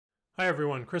Hi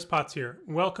everyone, Chris Potts here.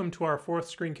 Welcome to our fourth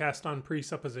screencast on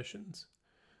presuppositions.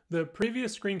 The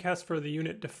previous screencast for the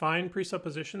unit defined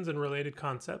presuppositions and related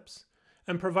concepts,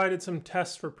 and provided some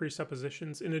tests for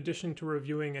presuppositions in addition to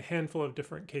reviewing a handful of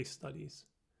different case studies.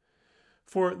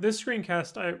 For this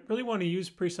screencast, I really want to use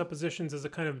presuppositions as a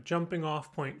kind of jumping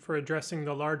off point for addressing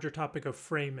the larger topic of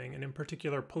framing, and in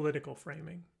particular political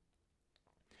framing.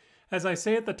 As I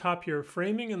say at the top here,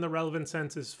 framing in the relevant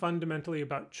sense is fundamentally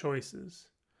about choices.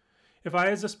 If I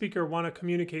as a speaker want to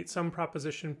communicate some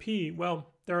proposition P, well,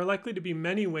 there are likely to be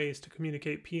many ways to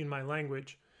communicate P in my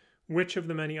language. Which of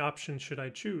the many options should I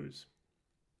choose?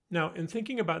 Now, in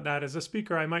thinking about that as a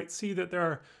speaker, I might see that there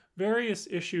are various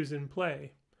issues in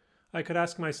play. I could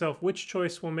ask myself which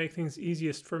choice will make things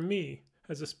easiest for me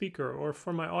as a speaker or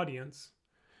for my audience.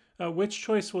 Which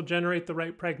choice will generate the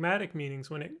right pragmatic meanings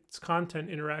when its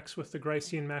content interacts with the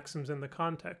Gricean maxims in the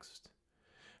context?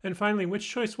 And finally, which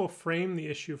choice will frame the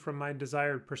issue from my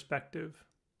desired perspective?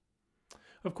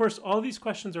 Of course, all these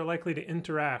questions are likely to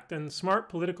interact, and smart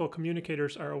political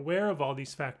communicators are aware of all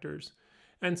these factors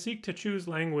and seek to choose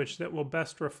language that will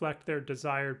best reflect their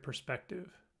desired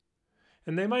perspective.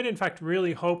 And they might in fact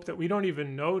really hope that we don't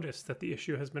even notice that the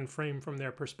issue has been framed from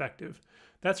their perspective.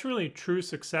 That's really true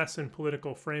success in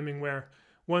political framing, where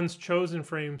one's chosen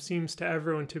frame seems to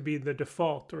everyone to be the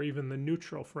default or even the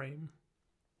neutral frame.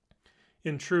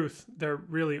 In truth, there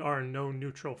really are no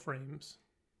neutral frames.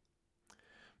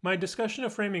 My discussion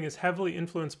of framing is heavily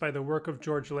influenced by the work of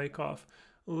George Lakoff.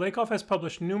 Lakoff has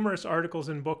published numerous articles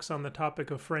and books on the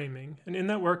topic of framing, and in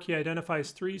that work he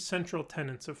identifies three central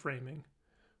tenets of framing.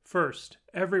 First,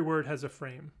 every word has a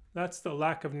frame. That's the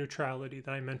lack of neutrality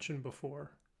that I mentioned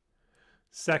before.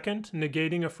 Second,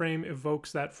 negating a frame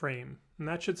evokes that frame. And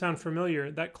that should sound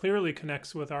familiar. That clearly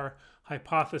connects with our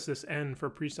hypothesis N for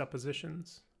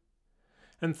presuppositions.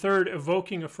 And third,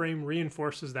 evoking a frame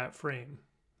reinforces that frame.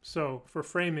 So, for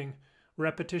framing,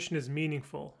 repetition is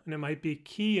meaningful, and it might be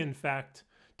key, in fact,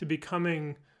 to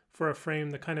becoming, for a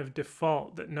frame, the kind of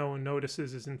default that no one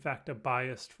notices is in fact a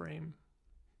biased frame.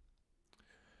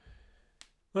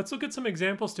 Let's look at some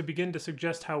examples to begin to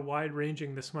suggest how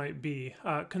wide-ranging this might be.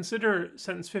 Consider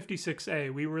sentence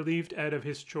 56a, we relieved Ed of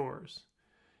his chores.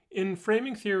 In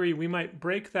framing theory, we might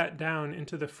break that down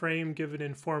into the frame given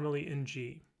informally in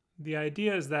G. The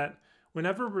idea is that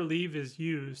whenever relieve is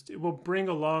used, it will bring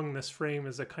along this frame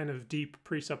as a kind of deep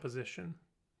presupposition.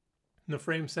 The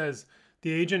frame says,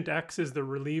 the agent X is the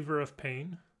reliever of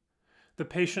pain, the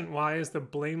patient Y is the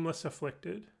blameless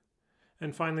afflicted,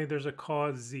 and finally there's a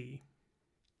cause Z.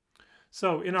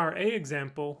 So in our A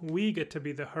example, we get to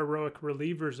be the heroic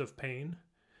relievers of pain,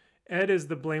 Ed is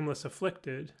the blameless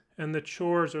afflicted, and the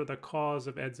chores are the cause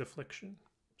of Ed's affliction.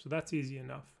 So that's easy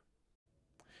enough.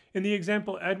 In the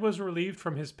example, Ed was relieved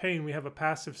from his pain, we have a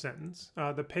passive sentence.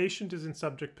 The patient is in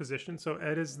subject position, so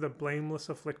Ed is the blameless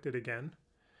afflicted again.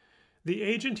 The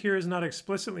agent here is not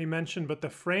explicitly mentioned, but the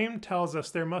frame tells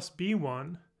us there must be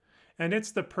one, and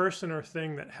it's the person or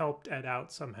thing that helped Ed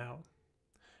out somehow.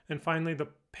 And finally, the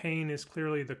pain is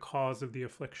clearly the cause of the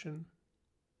affliction.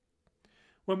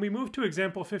 When we move to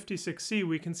example 56c,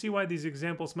 we can see why these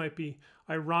examples might be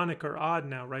ironic or odd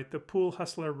now, right? The pool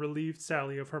hustler relieved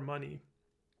Sally of her money.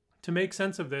 To make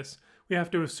sense of this, we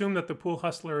have to assume that the pool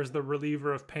hustler is the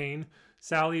reliever of pain,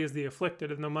 Sally is the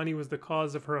afflicted, and the money was the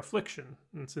cause of her affliction.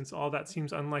 And since all that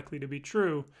seems unlikely to be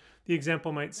true, the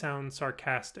example might sound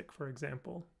sarcastic, for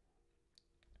example.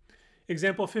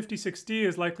 Example 56d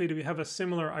is likely to have a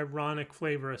similar ironic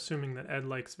flavor, assuming that Ed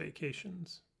likes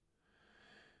vacations.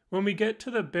 When we get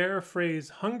to the bare phrase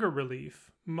hunger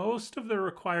relief, most of the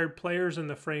required players in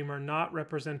the frame are not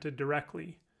represented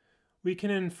directly. We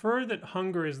can infer that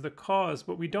hunger is the cause,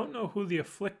 but we don't know who the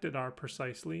afflicted are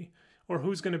precisely, or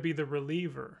who's going to be the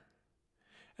reliever.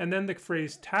 And then the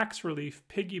phrase tax relief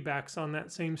piggybacks on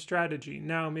that same strategy.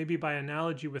 Now, maybe by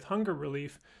analogy with hunger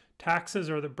relief, taxes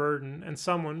are the burden, and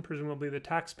someone, presumably the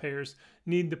taxpayers,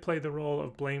 need to play the role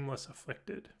of blameless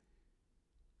afflicted.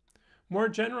 More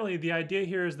generally, the idea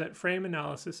here is that frame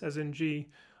analysis, as in G,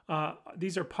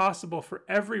 these are possible for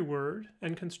every word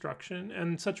and construction,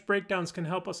 and such breakdowns can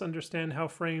help us understand how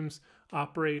frames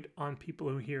operate on people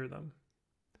who hear them.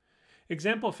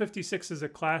 Example 56 is a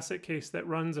classic case that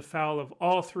runs afoul of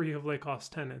all three of Lakoff's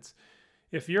tenets.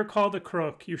 If you're called a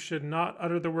crook, you should not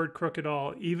utter the word crook at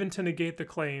all, even to negate the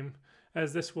claim,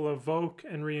 as this will evoke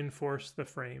and reinforce the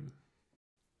frame.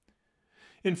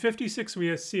 In 56,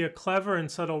 we see a clever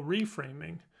and subtle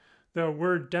reframing. The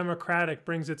word democratic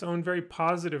brings its own very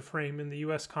positive frame in the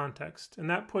US context, and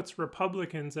that puts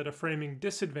Republicans at a framing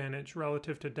disadvantage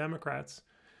relative to Democrats,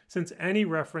 since any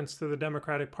reference to the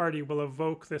Democratic Party will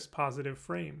evoke this positive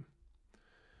frame.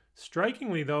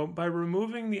 Strikingly, though, by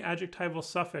removing the adjectival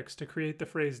suffix to create the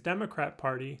phrase Democrat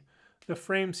Party, the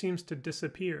frame seems to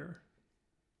disappear.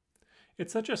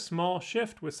 It's such a small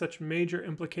shift with such major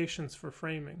implications for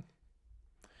framing.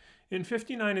 In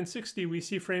 59 and 60, we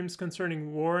see frames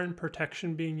concerning war and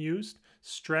protection being used,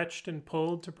 stretched and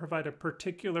pulled to provide a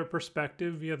particular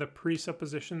perspective via the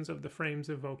presuppositions of the frames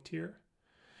evoked here.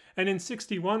 And in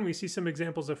 61, we see some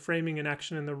examples of framing in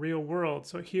action in the real world.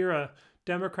 So here, a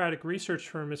democratic research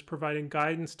firm is providing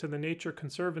guidance to the Nature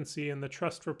Conservancy and the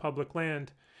Trust for Public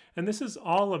Land. And this is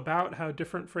all about how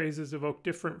different phrases evoke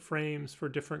different frames for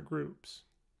different groups.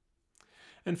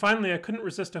 And finally, I couldn't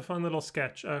resist a fun little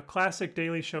sketch, a classic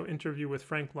Daily Show interview with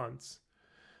Frank Luntz.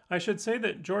 I should say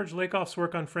that George Lakoff's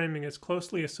work on framing is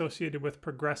closely associated with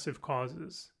progressive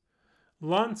causes.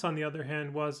 Luntz, on the other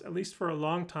hand, was, at least for a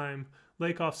long time,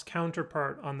 Lakoff's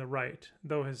counterpart on the right,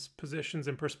 though his positions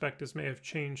and perspectives may have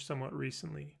changed somewhat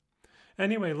recently.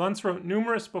 Anyway, Luntz wrote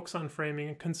numerous books on framing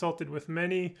and consulted with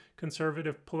many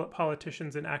conservative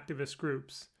politicians and activist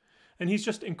groups. And he's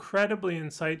just incredibly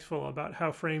insightful about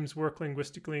how frames work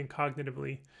linguistically and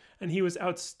cognitively, and he was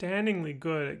outstandingly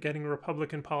good at getting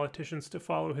Republican politicians to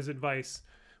follow his advice,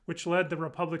 which led the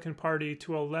Republican Party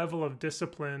to a level of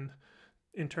discipline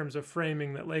in terms of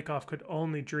framing that Lakoff could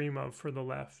only dream of for the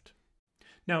left.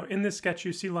 Now, in this sketch,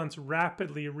 you see Luntz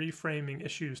rapidly reframing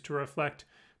issues to reflect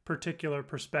particular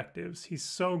perspectives. He's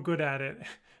so good at it,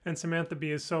 and Samantha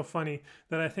Bee is so funny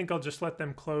that I think I'll just let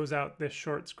them close out this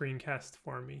short screencast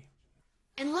for me.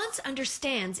 And Luntz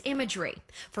understands imagery.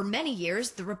 For many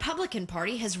years, the Republican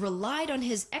Party has relied on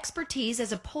his expertise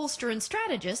as a pollster and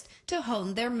strategist to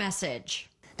hone their message.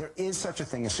 There is such a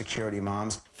thing as security,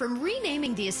 moms. From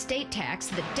renaming the estate tax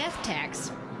the death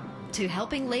tax, to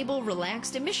helping label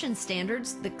relaxed emission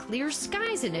standards the Clear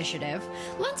Skies Initiative,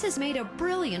 Luntz has made a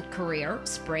brilliant career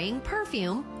spraying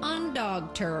perfume on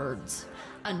dog turds.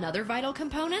 Another vital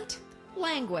component?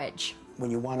 Language.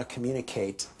 When you want to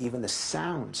communicate, even the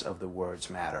sounds of the words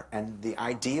matter. And the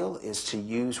ideal is to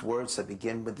use words that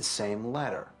begin with the same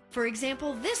letter. For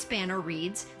example, this banner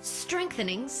reads,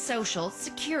 "Strengthening Social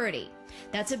Security."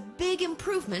 That's a big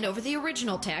improvement over the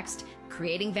original text,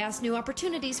 creating vast new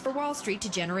opportunities for Wall Street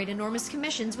to generate enormous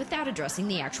commissions without addressing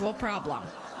the actual problem.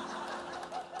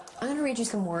 I'm going to read you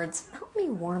some words. Help me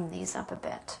warm these up a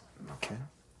bit. Okay.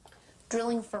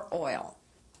 Drilling for oil.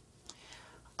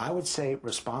 I would say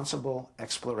responsible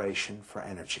exploration for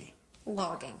energy.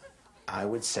 Logging. I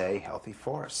would say healthy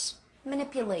forests.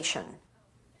 Manipulation.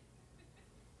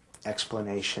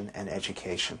 Explanation and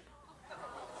education.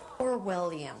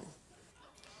 Orwellian.